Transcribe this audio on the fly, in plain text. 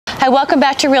Hi, welcome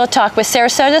back to Real Talk with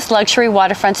Sarasota's luxury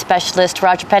waterfront specialist,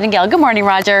 Roger Pettingell. Good morning,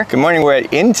 Roger. Good morning. We're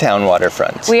at In-Town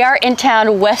Waterfront. We are in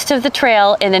town west of the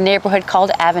trail in a neighborhood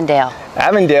called Avondale.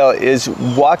 Avondale is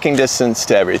walking distance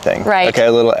to everything. Right. Okay,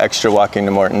 a little extra walking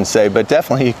to Morton, say, but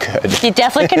definitely you could. You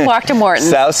definitely can walk to Morton.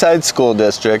 Southside School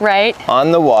District. Right.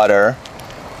 On the water.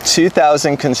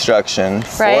 2000 construction,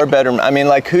 right. 4-bedroom. I mean,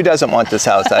 like, who doesn't want this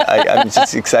house? I'm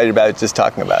just excited about it, just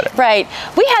talking about it. Right.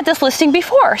 We had this listing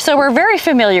before, so we're very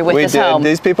familiar with this home.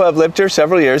 These people have lived here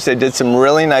several years. They did some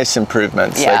really nice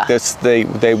improvements. Yeah. Like this,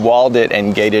 they walled it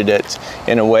and gated it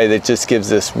in a way that just gives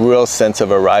this real sense of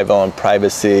arrival and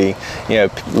privacy. You know,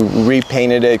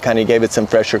 repainted it, kind of gave it some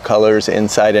fresher colors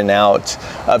inside and out,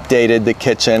 updated the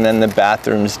kitchen and the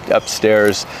bathrooms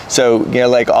upstairs. So, you know,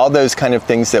 like all those kind of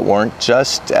things that weren't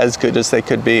just as good as they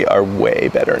could be are way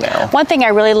better now. One thing I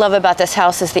really love about this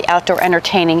house is the outdoor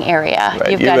entertaining area.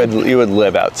 Right. You would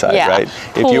live outside, yeah. right?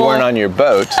 Pool. If you weren't on your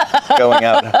boat going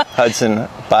out Hudson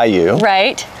Bayou.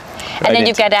 Right. And then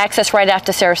you've got access right out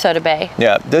to Sarasota Bay.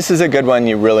 Yeah, this is a good one.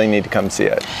 You really need to come see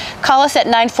it. Call us at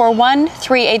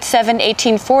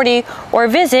 941-387-1840 or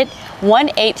visit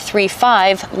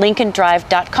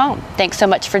 1835lincolndrive.com. Thanks so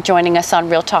much for joining us on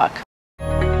Real Talk.